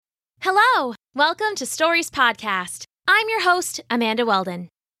Hello! Welcome to Stories Podcast. I'm your host, Amanda Weldon.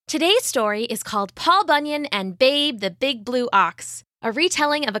 Today's story is called Paul Bunyan and Babe the Big Blue Ox, a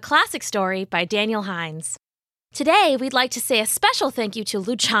retelling of a classic story by Daniel Hines. Today, we'd like to say a special thank you to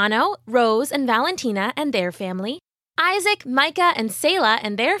Luciano, Rose, and Valentina and their family, Isaac, Micah, and Selah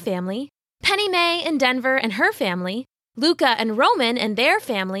and their family, Penny Mae in Denver and her family, Luca and Roman and their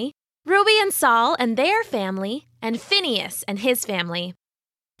family, Ruby and Saul and their family, and Phineas and his family.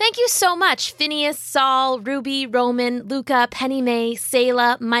 Thank you so much, Phineas, Saul, Ruby, Roman, Luca, Penny Mae,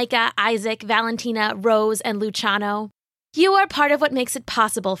 Selah, Micah, Isaac, Valentina, Rose, and Luciano. You are part of what makes it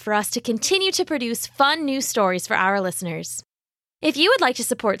possible for us to continue to produce fun new stories for our listeners. If you would like to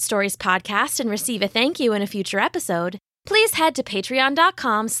support Stories Podcast and receive a thank you in a future episode, please head to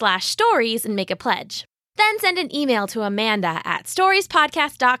patreon.com/stories and make a pledge. Then send an email to Amanda at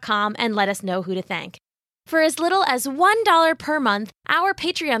storiespodcast.com and let us know who to thank. For as little as $1 per month, our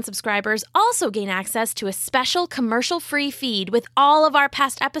Patreon subscribers also gain access to a special commercial-free feed with all of our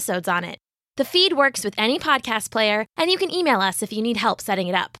past episodes on it. The feed works with any podcast player, and you can email us if you need help setting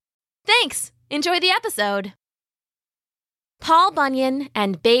it up. Thanks! Enjoy the episode! Paul Bunyan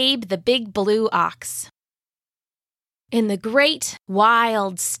and Babe the Big Blue Ox. In the great,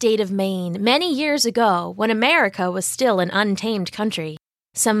 wild state of Maine, many years ago, when America was still an untamed country,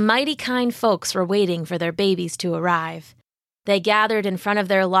 some mighty kind folks were waiting for their babies to arrive. They gathered in front of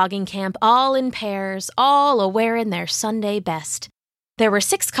their logging camp all in pairs, all a-wearin' their Sunday best. There were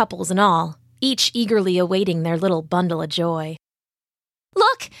 6 couples in all, each eagerly awaiting their little bundle of joy.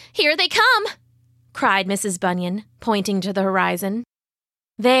 "Look, here they come!" cried Mrs. Bunyan, pointing to the horizon.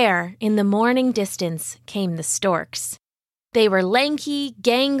 There, in the morning distance, came the storks. They were lanky,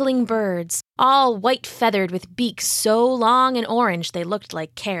 gangling birds, all white-feathered with beaks so long and orange they looked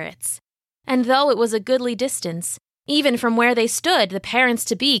like carrots. And though it was a goodly distance, even from where they stood, the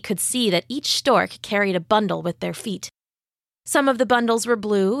parents-to-be could see that each stork carried a bundle with their feet. Some of the bundles were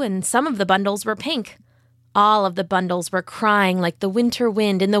blue, and some of the bundles were pink. All of the bundles were crying like the winter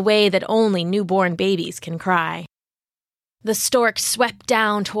wind in the way that only newborn babies can cry. The storks swept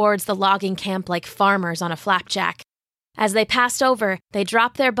down towards the logging camp like farmers on a flapjack. As they passed over, they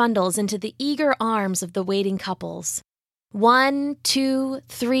dropped their bundles into the eager arms of the waiting couples. 1, 2,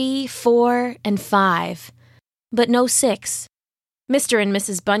 3, 4, and 5. But no 6. Mr. and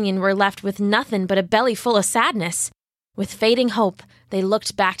Mrs. Bunyan were left with nothing but a belly full of sadness. With fading hope, they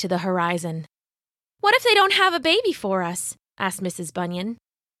looked back to the horizon. "What if they don't have a baby for us?" asked Mrs. Bunyan.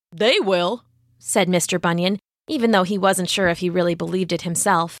 "They will," said Mr. Bunyan, even though he wasn't sure if he really believed it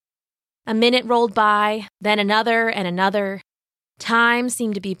himself. A minute rolled by, then another and another. Time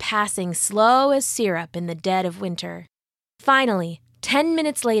seemed to be passing slow as syrup in the dead of winter. Finally, 10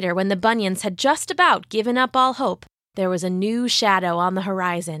 minutes later, when the Bunyans had just about given up all hope, there was a new shadow on the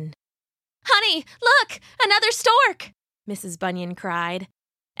horizon. "Honey, look! Another stork!" Mrs. Bunyan cried.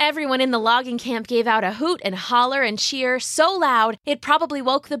 Everyone in the logging camp gave out a hoot and holler and cheer so loud it probably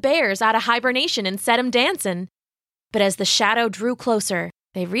woke the bears out of hibernation and set 'em dancing. But as the shadow drew closer,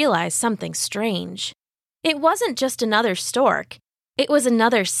 they realized something strange. It wasn't just another stork. It was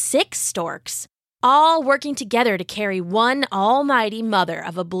another 6 storks, all working together to carry one almighty mother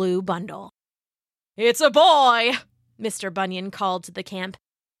of a blue bundle. "It's a boy!" Mr. Bunyan called to the camp.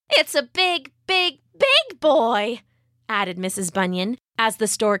 "It's a big, big, big boy!" added Mrs. Bunyan, as the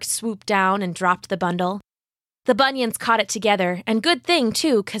stork swooped down and dropped the bundle. The Bunyans caught it together, and good thing,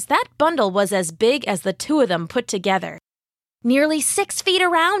 too, 'cause that bundle was as big as the 2 of them put together. Nearly 6 feet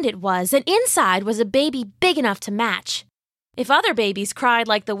around it was, and inside was a baby big enough to match. If other babies cried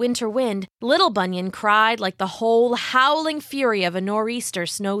like the winter wind, little Bunyan cried like the whole howling fury of a nor'easter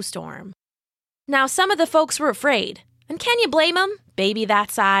snowstorm. Now, some of the folks were afraid, and can you blame 'em, baby that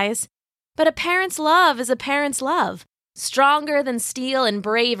size? But a parent's love is a parent's love, stronger than steel and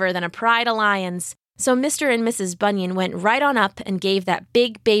braver than a pride of lions. So Mr. and Mrs. Bunyan went right on up and gave that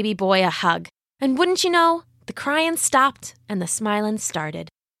big baby boy a hug. And wouldn't you know, the crying stopped and the smiling started.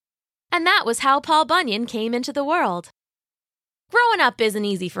 And that was how Paul Bunyan came into the world. Growing up isn't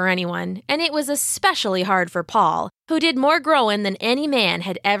easy for anyone, and it was especially hard for Paul, who did more growing than any man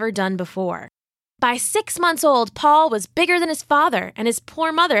had ever done before. By 6 months old, Paul was bigger than his father, and his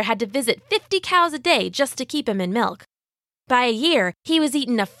poor mother had to visit 50 cows a day just to keep him in milk. By a year, he was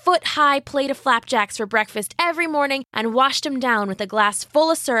eating a foot-high plate of flapjacks for breakfast every morning and washed him down with a glass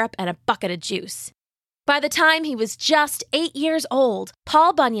full of syrup and a bucket of juice. By the time he was just 8 years old,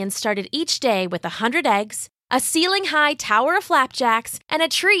 Paul Bunyan started each day with 100 eggs, a ceiling-high tower of flapjacks, and a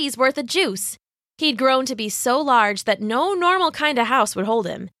tree's worth of juice. He'd grown to be so large that no normal kind of house would hold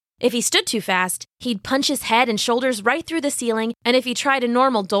him. If he stood too fast, he'd punch his head and shoulders right through the ceiling, and if he tried a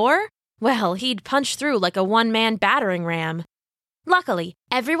normal door, well, he'd punch through like a one-man battering ram. Luckily,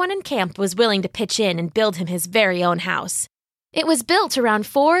 everyone in camp was willing to pitch in and build him his very own house. It was built around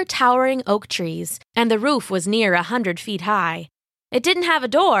 4 towering oak trees, and the roof was near 100 feet high. It didn't have a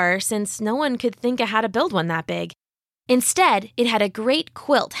door, since no one could think of how to build one that big. Instead, it had a great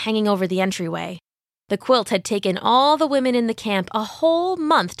quilt hanging over the entryway. The quilt had taken all the women in the camp a whole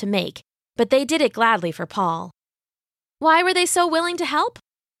month to make, but they did it gladly for Paul. Why were they so willing to help?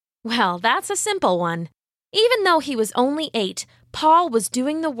 Well, that's a simple one. Even though he was only 8, Paul was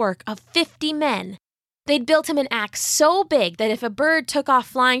doing the work of 50 men. They'd built him an axe so big that if a bird took off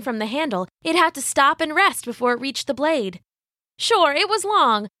flying from the handle, it had to stop and rest before it reached the blade. Sure, it was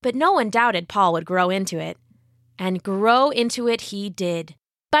long, but no one doubted Paul would grow into it. And grow into it he did.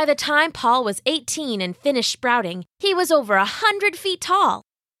 By the time Paul was 18 and finished sprouting, he was over 100 feet tall.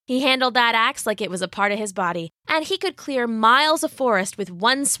 He handled that axe like it was a part of his body, and he could clear miles of forest with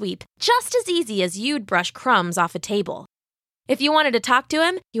one sweep, just as easy as you'd brush crumbs off a table. If you wanted to talk to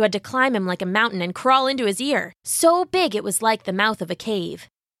him, you had to climb him like a mountain and crawl into his ear. So big it was like the mouth of a cave.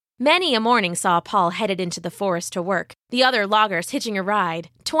 Many a morning saw Paul headed into the forest to work, the other loggers hitching a ride,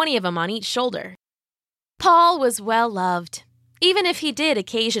 20 of them on each shoulder. Paul was well loved, even if he did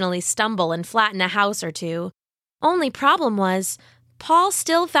occasionally stumble and flatten a house or two. Only problem was, Paul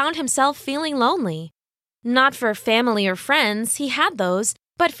still found himself feeling lonely. Not for family or friends, he had those,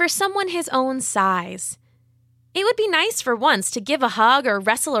 but for someone his own size. It would be nice for once to give a hug or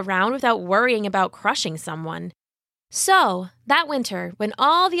wrestle around without worrying about crushing someone. So, that winter, when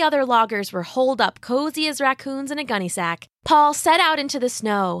all the other loggers were holed up cozy as raccoons in a gunny sack, Paul set out into the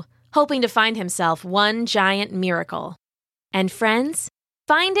snow, hoping to find himself one giant miracle. And friends,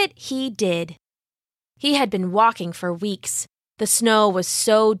 find it he did. He had been walking for weeks. The snow was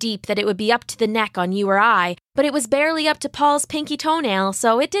so deep that it would be up to the neck on you or I, but it was barely up to Paul's pinky toenail,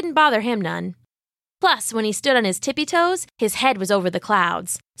 so it didn't bother him none. Plus, when he stood on his tippy toes, his head was over the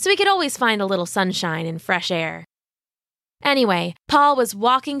clouds, so he could always find a little sunshine and fresh air. Anyway, Paul was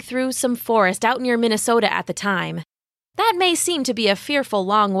walking through some forest out near Minnesota at the time. That may seem to be a fearful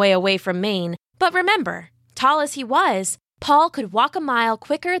long way away from Maine, but remember, tall as he was, Paul could walk a mile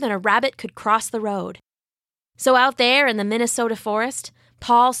quicker than a rabbit could cross the road. So out there in the Minnesota forest,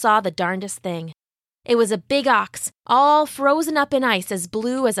 Paul saw the darndest thing. It was a big ox, all frozen up in ice as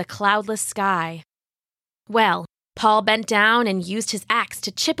blue as a cloudless sky. Well, Paul bent down and used his axe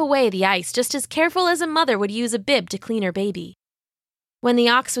to chip away the ice just as careful as a mother would use a bib to clean her baby. When the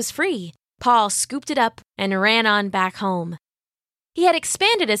ox was free, Paul scooped it up and ran on back home. He had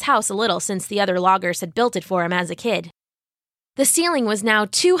expanded his house a little since the other loggers had built it for him as a kid. The ceiling was now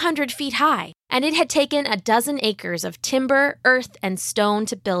 200 feet high, and it had taken 12 acres of timber, earth, and stone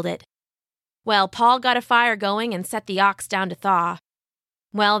to build it. Well, Paul got a fire going and set the ox down to thaw.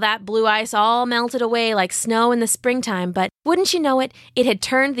 Well, that blue ice all melted away like snow in the springtime, but wouldn't you know it, it had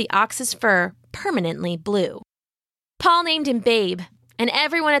turned the ox's fur permanently blue. Paul named him Babe, and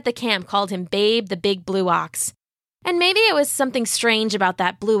everyone at the camp called him Babe the Big Blue Ox. And maybe it was something strange about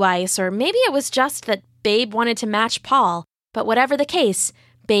that blue ice, or maybe it was just that Babe wanted to match Paul, but whatever the case,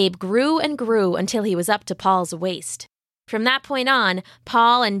 Babe grew and grew until he was up to Paul's waist. From that point on,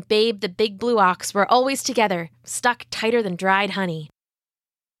 Paul and Babe the Big Blue Ox were always together, stuck tighter than dried honey.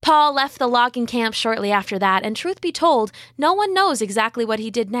 Paul left the logging camp shortly after that, and truth be told, no one knows exactly what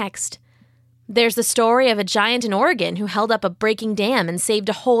he did next. There's the story of a giant in Oregon who held up a breaking dam and saved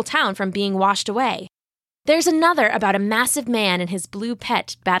a whole town from being washed away. There's another about a massive man and his blue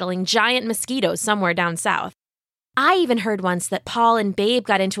pet battling giant mosquitoes somewhere down south. I even heard once that Paul and Babe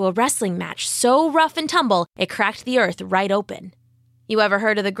got into a wrestling match so rough and tumble it cracked the earth right open. You ever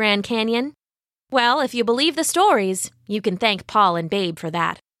heard of the Grand Canyon? Well, if you believe the stories, you can thank Paul and Babe for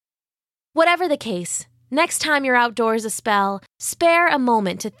that. Whatever the case, next time you're outdoors a spell, spare a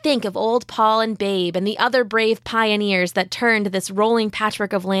moment to think of old Paul and Babe and the other brave pioneers that turned this rolling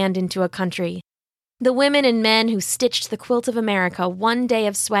patchwork of land into a country. The women and men who stitched the quilt of America one day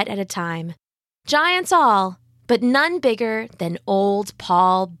of sweat at a time. Giants all, but none bigger than old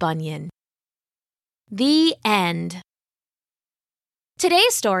Paul Bunyan. The end.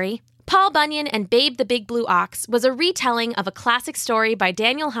 Today's story, Paul Bunyan and Babe the Big Blue Ox, was a retelling of a classic story by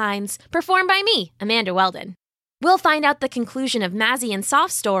Daniel Hines, performed by me, Amanda Weldon. We'll find out the conclusion of Mazzy and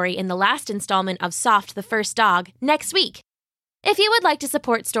Soft's story in the last installment of Soft the First Dog next week. If you would like to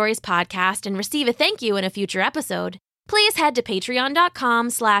support Stories Podcast and receive a thank you in a future episode, please head to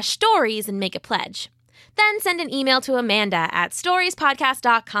patreon.com/stories and make a pledge. Then send an email to Amanda at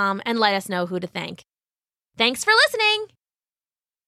storiespodcast.com and let us know who to thank. Thanks for listening!